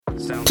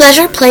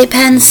Pleasure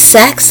Playpen's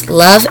Sex,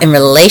 Love, and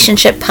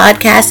Relationship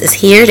podcast is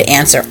here to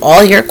answer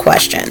all your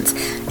questions.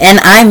 And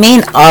I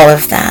mean all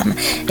of them.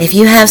 If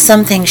you have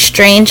something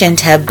strange and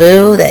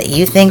taboo that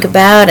you think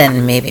about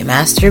and maybe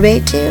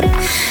masturbate to,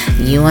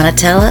 you want to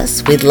tell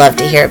us? We'd love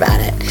to hear about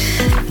it.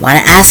 Want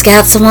to ask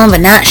out someone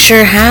but not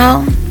sure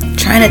how?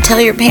 Trying to tell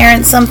your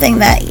parents something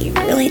that you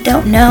really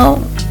don't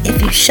know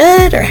if you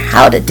should or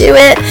how to do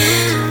it?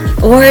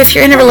 Or if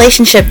you're in a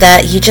relationship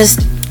that you just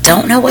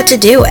don't know what to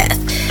do with?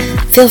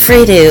 Feel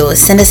free to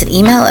send us an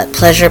email at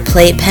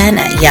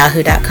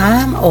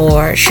pleasureplaypen@yahoo.com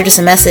or shoot us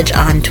a message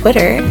on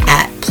Twitter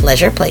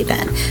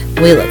 @pleasureplaypen.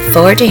 We look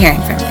forward to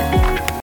hearing from you.